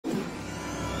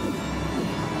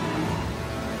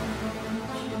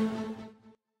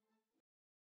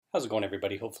How's it going,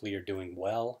 everybody? Hopefully you're doing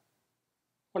well.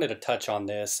 Wanted to touch on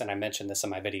this, and I mentioned this in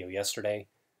my video yesterday,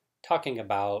 talking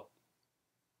about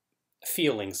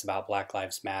feelings about Black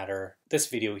Lives Matter. This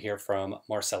video here from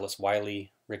Marcellus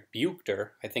Wiley, Rick Buchter,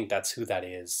 I think that's who that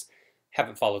is.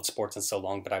 Haven't followed sports in so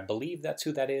long, but I believe that's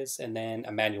who that is. And then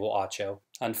Emmanuel Acho,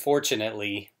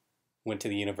 unfortunately, went to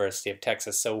the University of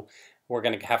Texas, so we're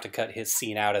going to have to cut his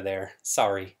scene out of there.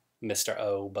 Sorry, Mr.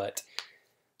 O, but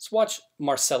let's watch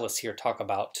Marcellus here talk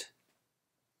about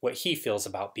what he feels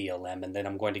about BLM, and then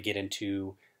I'm going to get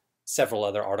into several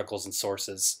other articles and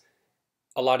sources.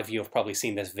 A lot of you have probably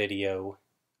seen this video.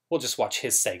 We'll just watch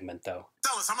his segment, though.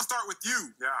 Marcellus, I'm going to start with you.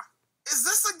 Yeah. Is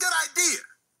this a good idea?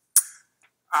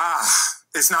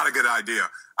 It's not a good idea.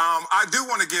 I do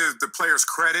want to give the players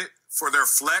credit for their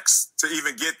flex to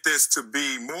even get this to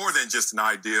be more than just an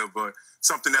idea, but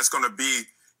something that's going to be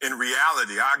in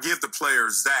reality. I give the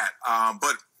players that.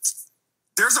 But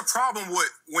there's a problem with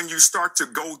when you start to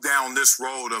go down this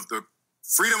road of the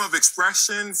freedom of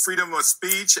expression, freedom of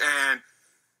speech, and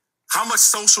how much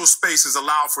social space is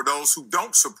allowed for those who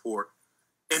don't support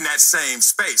in that same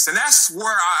space. And that's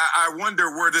where I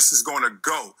wonder where this is going to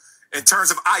go in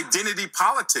terms of identity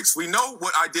politics. We know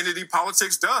what identity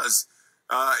politics does.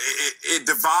 It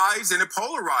divides and it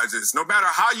polarizes. No matter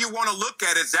how you want to look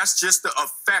at it, that's just the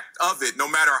effect of it, no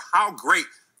matter how great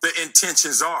the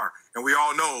intentions are. And we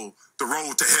all know the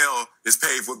road to hell is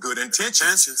paved with good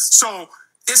intentions. So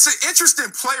it's an interesting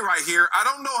play right here. I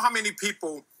don't know how many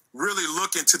people really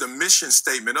look into the mission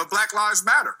statement of Black Lives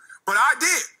Matter, but I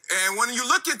did. And when you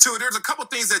look into it, there's a couple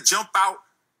things that jump out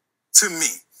to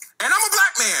me. And I'm a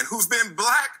black man who's been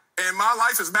black, and my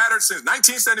life has mattered since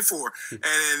 1974.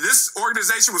 And this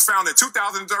organization was founded in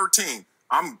 2013.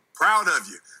 I'm proud of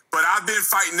you. But I've been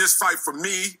fighting this fight for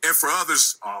me and for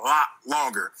others a lot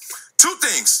longer. Two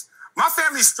things. My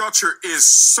family structure is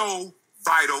so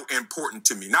vital and important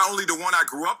to me. Not only the one I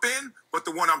grew up in, but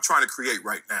the one I'm trying to create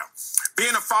right now.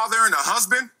 Being a father and a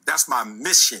husband, that's my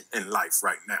mission in life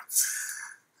right now.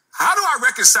 How do I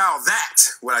reconcile that,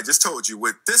 what I just told you,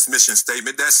 with this mission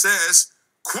statement that says,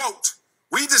 quote,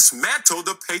 "We dismantle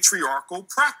the patriarchal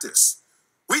practice.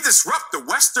 We disrupt the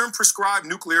Western prescribed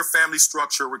nuclear family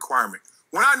structure requirement."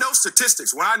 When I know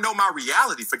statistics, when I know my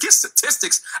reality, forget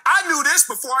statistics. I knew this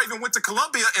before I even went to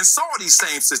Columbia and saw these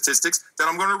same statistics that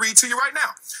I'm going to read to you right now.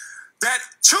 That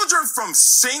children from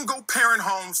single-parent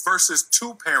homes versus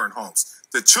two-parent homes.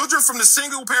 The children from the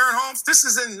single-parent homes, this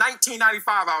is in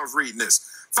 1995 I was reading this.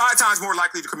 5 times more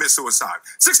likely to commit suicide,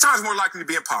 6 times more likely to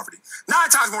be in poverty, 9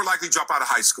 times more likely to drop out of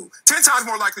high school, 10 times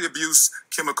more likely to abuse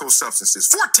chemical substances,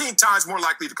 14 times more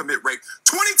likely to commit rape,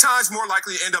 20 times more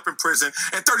likely to end up in prison,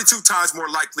 and 32 times more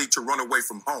likely to run away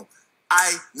from home.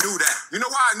 I knew that. You know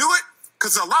why I knew it?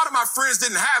 Because a lot of my friends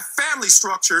didn't have family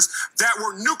structures that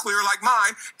were nuclear like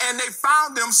mine, and they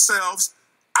found themselves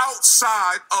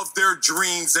outside of their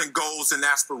dreams and goals and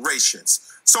aspirations.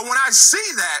 So when I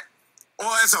see that,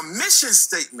 or as a mission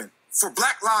statement for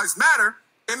Black Lives Matter,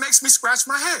 it makes me scratch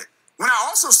my head. When I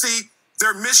also see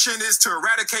their mission is to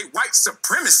eradicate white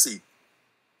supremacy.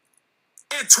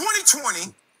 In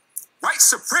 2020, white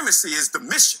supremacy is the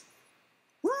mission.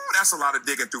 Woo, that's a lot of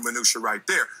digging through minutia right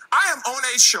there. I am on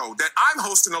a show that I'm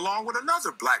hosting along with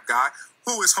another black guy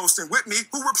who is hosting with me,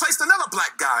 who replaced another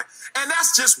black guy. And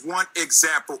that's just one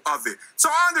example of it. So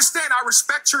I understand, I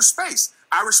respect your space.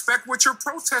 I respect what you're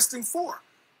protesting for.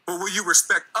 But will you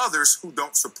respect others who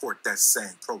don't support that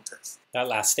same protest? That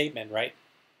last statement, right?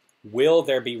 Will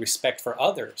there be respect for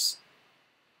others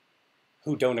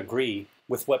who don't agree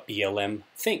with what BLM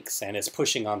thinks and is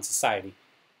pushing on society?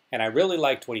 And I really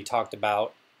liked what he talked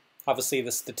about. Obviously,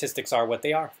 the statistics are what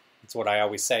they are. That's what I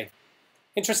always say.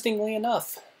 Interestingly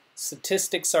enough,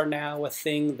 statistics are now a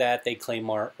thing that they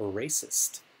claim are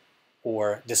racist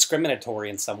or discriminatory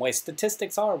in some way.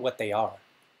 Statistics are what they are.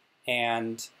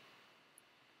 And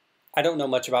I don't know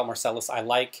much about Marcellus. I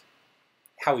like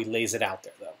how he lays it out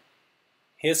there, though.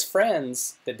 His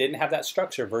friends that didn't have that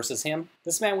structure versus him,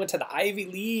 this man went to the Ivy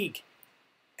League,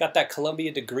 got that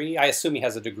Columbia degree. I assume he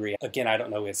has a degree. Again, I don't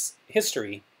know his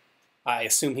history. I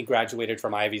assume he graduated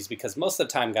from Ivies because most of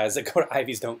the time guys that go to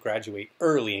Ivies don't graduate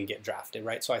early and get drafted,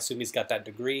 right? So I assume he's got that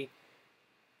degree.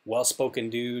 Well-spoken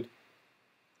dude.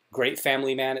 Great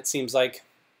family man, it seems like.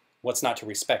 What's not to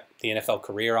respect? The NFL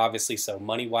career, obviously, so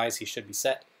money-wise, he should be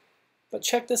set. But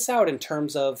check this out in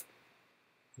terms of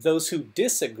those who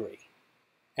disagree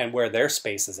and where their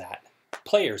space is at.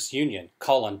 Players Union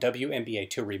call on WNBA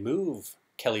to remove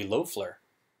Kelly Loeffler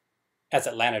as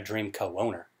Atlanta Dream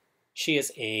co-owner. She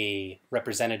is a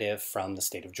representative from the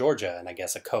state of Georgia and I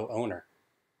guess a co-owner.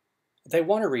 They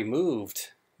want her removed.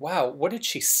 Wow, what did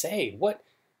she say? What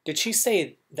Did she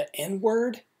say the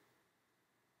N-word?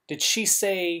 Did she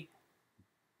say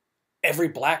every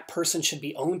black person should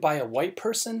be owned by a white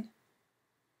person?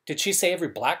 Did she say every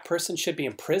black person should be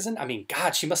in prison? I mean,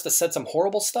 God, she must have said some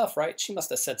horrible stuff, right? She must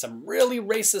have said some really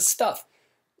racist stuff.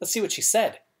 Let's see what she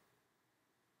said.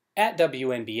 At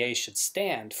WNBA should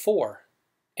stand for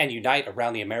and unite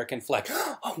around the American flag.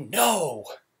 Oh no,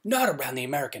 not around the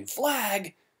American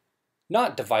flag.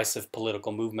 Not divisive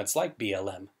political movements like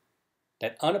BLM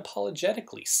that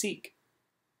unapologetically seek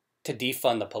to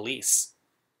defund the police.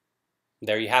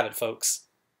 There you have it, folks.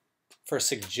 For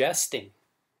suggesting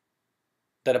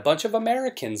that a bunch of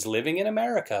Americans living in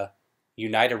America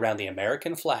unite around the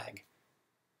American flag.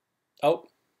 Oh,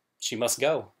 she must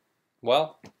go.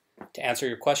 Well, to answer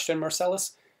your question,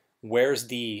 Marcellus, where's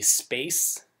the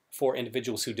space for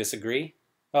individuals who disagree?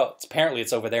 Oh, apparently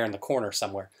it's over there in the corner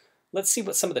somewhere. Let's see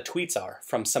what some of the tweets are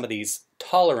from some of these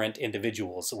tolerant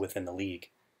individuals within the league.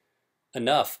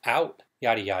 Enough, out,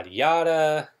 yada, yada,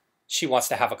 yada. She wants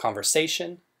to have a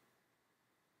conversation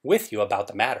with you about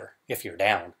the matter, if you're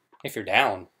down. If you're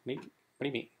down, what do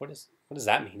you mean? What does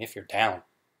that mean, if you're down?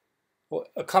 Well,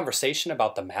 a conversation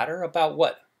about the matter? About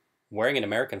what? Wearing an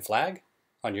American flag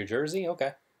on your jersey?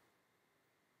 Okay.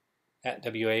 At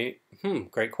WA,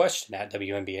 great question. At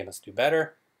WNBA must do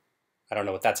better. I don't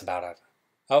know what that's about.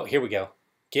 Oh, here we go.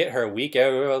 Get her week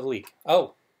out of the league.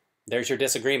 Oh, there's your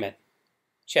disagreement.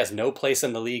 She has no place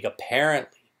in the league,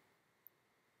 apparently,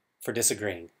 for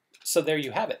disagreeing. So there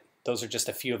you have it. Those are just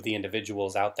a few of the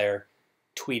individuals out there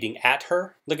tweeting at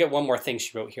her. Look at one more thing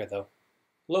she wrote here, though.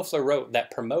 Loeffler wrote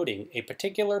that promoting a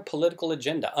particular political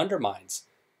agenda undermines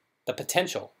the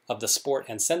potential of the sport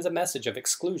and sends a message of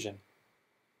exclusion,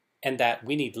 and that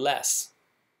we need less,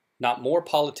 not more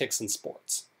politics in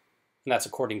sports. And that's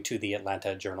according to the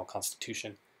Atlanta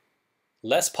Journal-Constitution.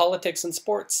 Less politics in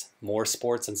sports, more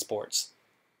sports in sports.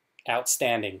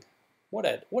 Outstanding. What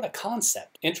a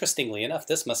concept. Interestingly enough,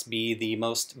 this must be the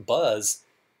most buzz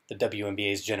the WNBA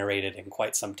has generated in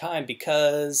quite some time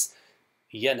because,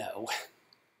 you know,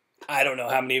 I don't know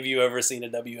how many of you have ever seen a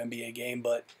WNBA game,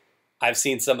 but I've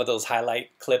seen some of those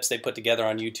highlight clips they put together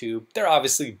on YouTube. They're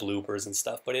obviously bloopers and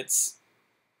stuff, but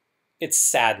it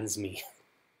saddens me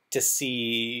to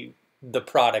see the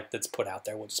product that's put out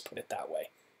there. We'll just put it that way.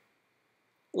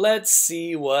 Let's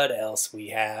see what else we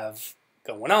have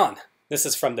going on. This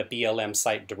is from the BLM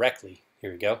site directly.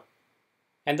 Here we go.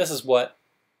 And this is what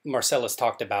Marcellus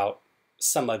talked about,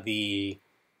 some of the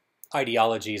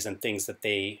ideologies and things that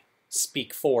they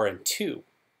speak for and to.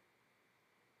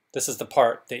 This is the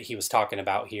part that he was talking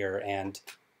about here, and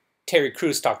Terry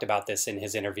Crews talked about this in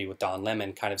his interview with Don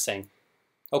Lemon, kind of saying,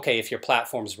 okay, if your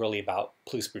platform is really about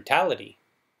police brutality,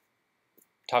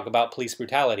 talk about police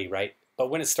brutality, right? But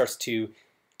when it starts to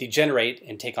degenerate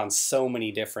and take on so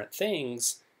many different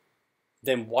things,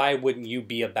 then why wouldn't you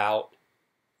be about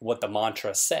what the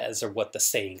mantra says or what the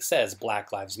saying says,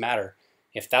 Black Lives Matter?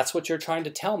 If that's what you're trying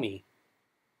to tell me,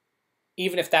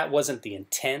 even if that wasn't the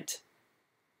intent,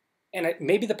 and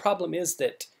maybe the problem is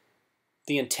that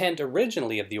the intent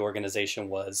originally of the organization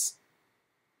was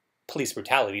police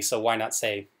brutality, so why not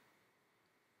say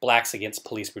Blacks Against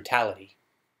Police Brutality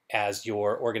as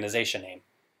your organization name?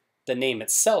 The name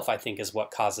itself, I think, is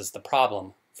what causes the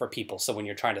problem for people. So when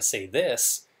you're trying to say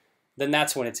this, then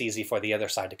that's when it's easy for the other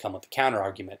side to come with a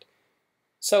counter-argument.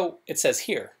 So it says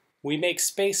here, we make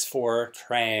space for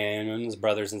trans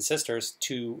brothers and sisters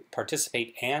to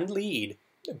participate and lead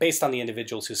based on the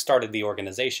individuals who started the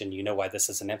organization. You know why this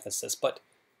is an emphasis, but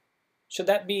should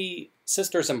that be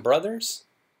sisters and brothers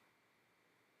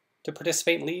to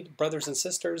participate and lead? Brothers and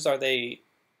sisters, are they,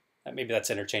 maybe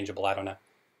that's interchangeable, I don't know.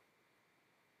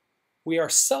 We are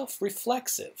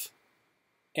self-reflexive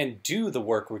and do the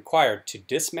work required to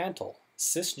dismantle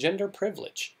cisgender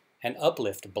privilege and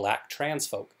uplift Black trans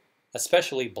folk,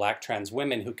 especially Black trans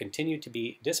women who continue to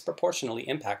be disproportionately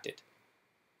impacted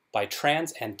by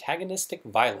trans antagonistic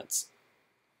violence.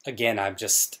 Again, I'm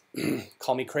just,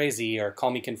 call me crazy or call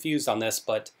me confused on this,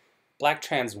 but Black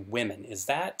trans women, is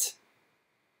that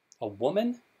a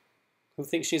woman who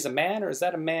thinks she's a man, or is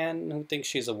that a man who thinks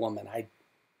she's a woman?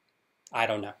 I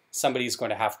don't know. Somebody's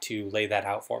going to have to lay that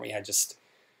out for me. I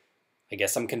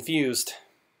guess I'm confused.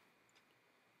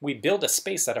 We build a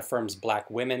space that affirms Black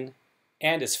women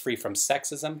and is free from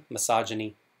sexism,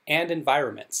 misogyny, and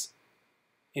environments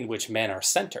in which men are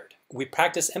centered. We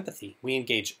practice empathy. We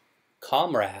engage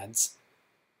comrades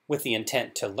with the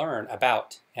intent to learn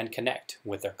about and connect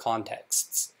with their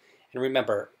contexts. And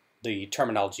remember, the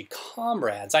terminology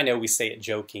comrades, I know we say it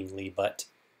jokingly, but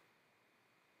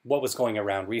what was going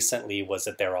around recently was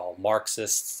that they're all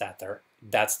Marxists,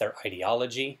 that's their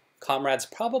ideology. Comrade's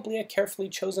probably a carefully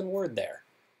chosen word there.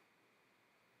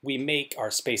 We make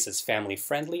our spaces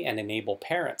family-friendly and enable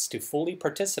parents to fully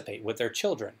participate with their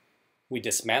children. We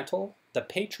dismantle the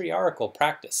patriarchal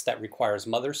practice that requires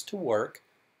mothers to work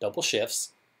double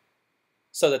shifts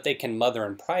so that they can mother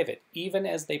in private even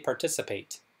as they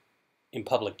participate in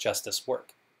public justice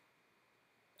work.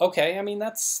 Okay, I mean,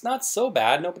 that's not so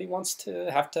bad. Nobody wants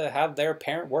to have their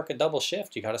parent work a double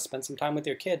shift. You got to spend some time with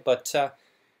your kid. But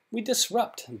we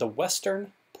disrupt the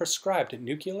Western prescribed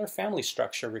nuclear family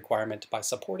structure requirement by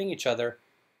supporting each other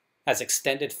as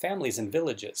extended families in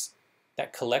villages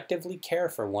that collectively care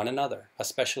for one another,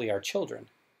 especially our children,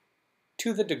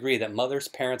 to the degree that mothers,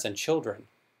 parents, and children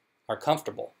are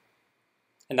comfortable.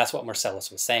 And that's what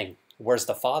Marcellus was saying. Where's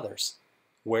the fathers?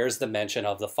 Where's the mention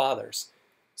of the fathers?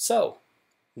 So,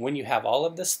 when you have all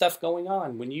of this stuff going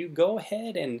on, when you go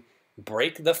ahead and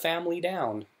break the family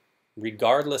down,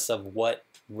 regardless of what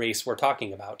race we're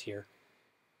talking about here,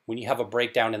 when you have a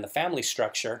breakdown in the family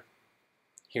structure,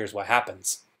 here's what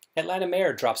happens. Atlanta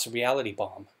mayor drops a reality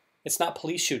bomb. It's not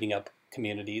police shooting up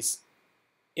communities.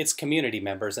 It's community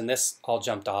members, and this all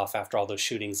jumped off after all those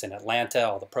shootings in Atlanta,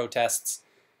 all the protests,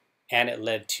 and it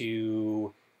led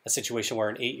to a situation where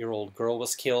an 8-year-old girl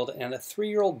was killed and a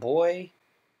 3-year-old boy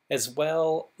as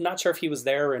well. Not sure if he was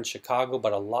there or in Chicago,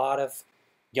 but a lot of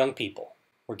young people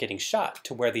were getting shot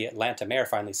to where the Atlanta mayor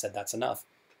finally said that's enough.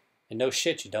 And no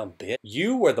shit, you dumb bitch.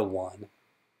 You were the one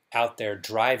out there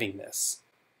driving this.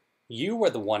 You were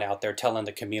the one out there telling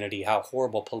the community how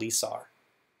horrible police are.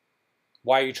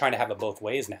 Why are you trying to have it both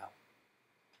ways now?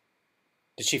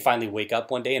 Did she finally wake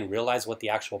up one day and realize what the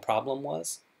actual problem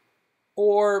was?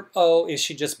 Or, oh, is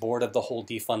she just bored of the whole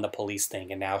defund the police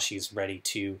thing and now she's ready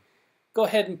to go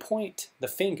ahead and point the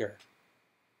finger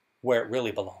where it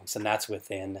really belongs, and that's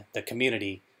within the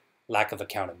community. Lack of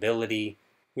accountability.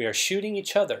 We are shooting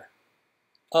each other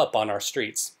up on our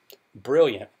streets.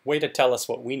 Brilliant. Way to tell us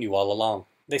what we knew all along.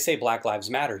 They say Black Lives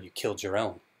Matter, you killed your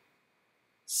own.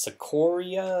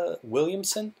 Sequoia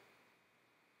Williamson?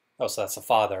 Oh, so that's the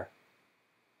father.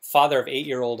 Father of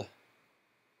 8-year-old...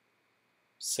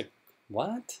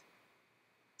 What?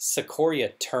 Sequoia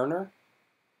Turner?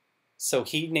 So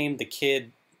he named the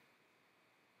kid...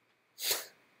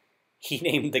 he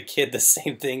named the kid the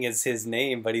same thing as his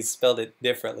name, but he spelled it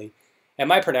differently.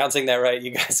 Am I pronouncing that right?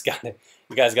 You guys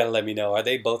gotta let me know. Are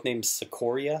they both named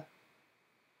Sequoia?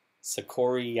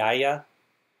 Sequoia?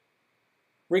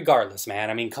 Regardless, man.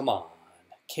 I mean, come on.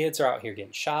 Kids are out here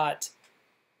getting shot.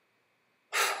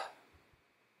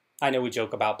 I know we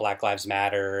joke about Black Lives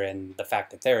Matter and the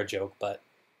fact that they're a joke, but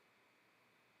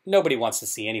nobody wants to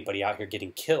see anybody out here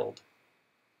getting killed.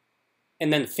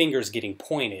 And then fingers getting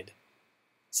pointed,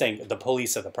 saying the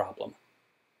police are the problem.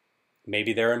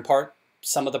 Maybe they're in part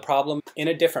some of the problem in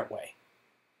a different way.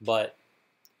 But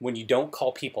when you don't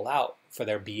call people out for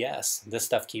their BS, this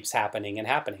stuff keeps happening and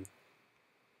happening.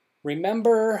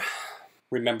 Remember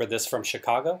this from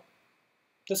Chicago?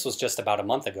 This was just about a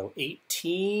month ago.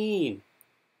 18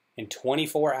 in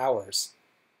 24 hours.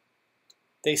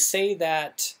 They say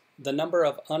that the number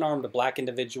of unarmed black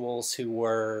individuals who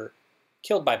were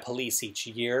killed by police each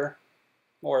year,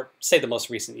 or say the most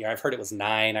recent year, I've heard it was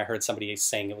 9. I heard somebody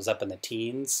saying it was up in the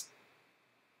teens.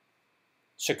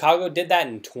 Chicago did that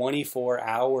in 24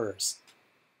 hours.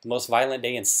 The most violent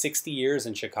day in 60 years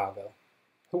in Chicago.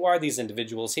 Who are these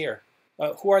individuals here?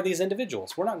 Who are these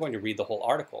individuals? We're not going to read the whole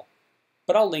article,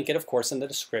 but I'll link it, of course, in the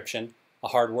description. A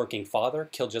hardworking father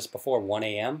killed just before 1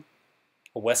 a.m.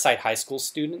 A Westside High School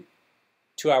student.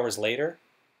 2 hours later,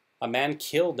 a man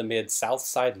killed amid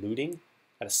Southside looting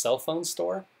at a cell phone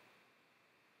store.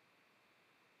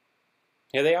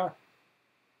 Here they are.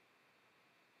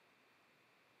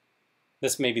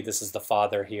 Maybe this is the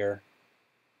father here.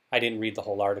 I didn't read the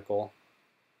whole article.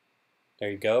 There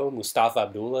you go. Mustafa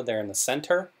Abdullah there in the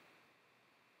center.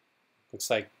 Looks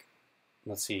like,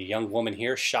 let's see, a young woman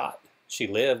here shot. She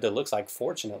lived, it looks like,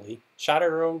 fortunately. Shot at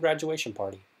her own graduation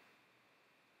party.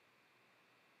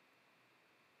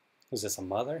 Is this a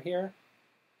mother here?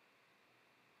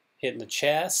 Hit in the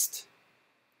chest.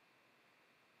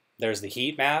 There's the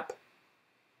heat map.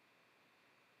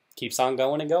 Keeps on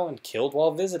going and going. Killed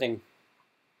while visiting.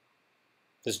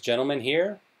 This gentleman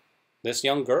here, this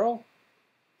young girl,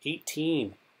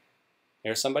 18.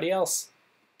 There's somebody else.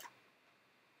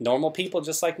 Normal people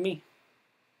just like me.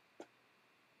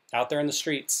 Out there in the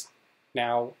streets.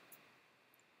 Now,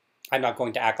 I'm not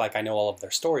going to act like I know all of their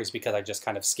stories because I just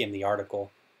kind of skimmed the article.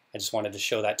 I just wanted to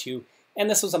show that to you. And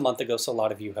this was a month ago, so a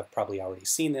lot of you have probably already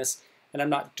seen this. And I'm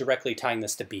not directly tying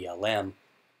this to BLM,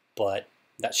 but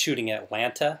that shooting in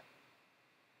Atlanta,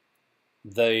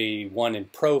 the one in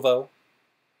Provo,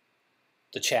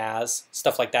 the Chaz,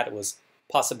 stuff like that. It was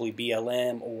possibly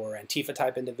BLM or Antifa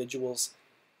type individuals.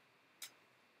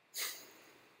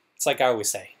 It's like I always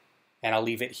say, and I'll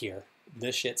leave it here.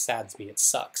 This shit saddens me. It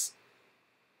sucks.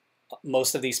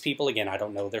 Most of these people, again, I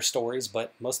don't know their stories,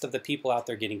 but most of the people out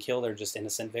there getting killed are just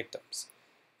innocent victims.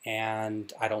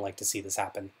 And I don't like to see this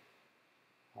happen.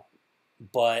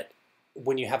 But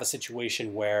when you have a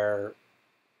situation where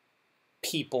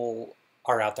people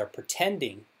are out there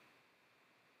pretending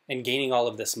and gaining all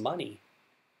of this money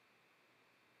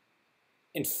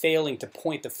and failing to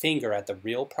point the finger at the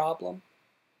real problem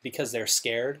because they're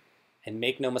scared, and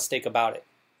make no mistake about it,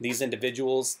 these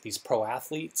individuals, these pro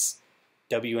athletes,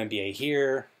 WNBA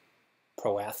here,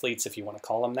 pro athletes if you want to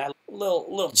call them that,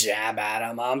 little jab at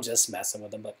them, I'm just messing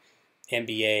with them, but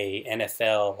NBA,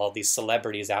 NFL, all these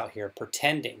celebrities out here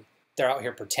pretending. They're out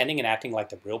here pretending and acting like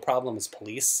the real problem is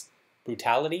police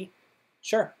brutality.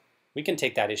 Sure, we can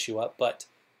take that issue up, but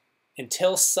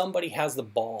until somebody has the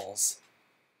balls,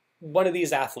 one of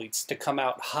these athletes to come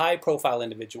out, high-profile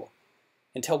individual,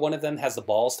 until one of them has the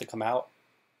balls to come out,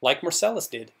 like Marcellus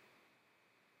did,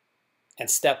 and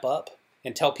step up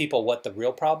and tell people what the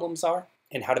real problems are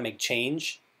and how to make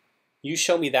change, you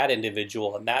show me that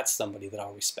individual, and that's somebody that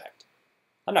I'll respect.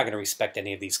 I'm not going to respect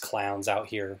any of these clowns out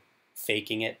here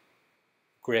faking it,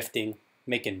 grifting,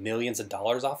 making millions of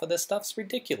dollars off of this stuff. It's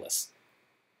ridiculous.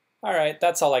 All right,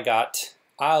 that's all I got.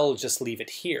 I'll just leave it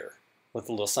here with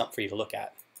a little something for you to look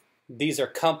at. These are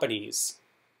companies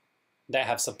that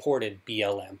have supported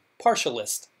BLM. Partial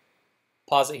list.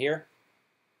 Pause it here.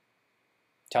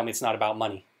 Tell me it's not about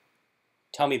money.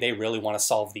 Tell me they really want to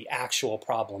solve the actual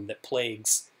problem that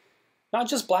plagues not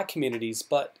just black communities,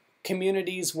 but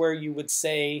communities where you would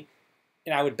say,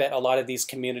 and I would bet a lot of these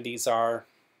communities are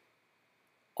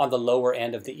on the lower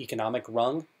end of the economic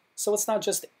rung. So it's not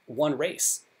just one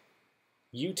race.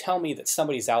 You tell me that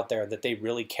somebody's out there that they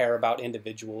really care about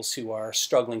individuals who are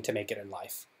struggling to make it in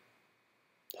life,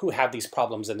 who have these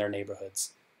problems in their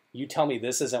neighborhoods. You tell me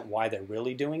this isn't why they're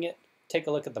really doing it. Take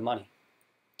a look at the money.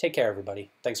 Take care, everybody.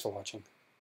 Thanks for watching.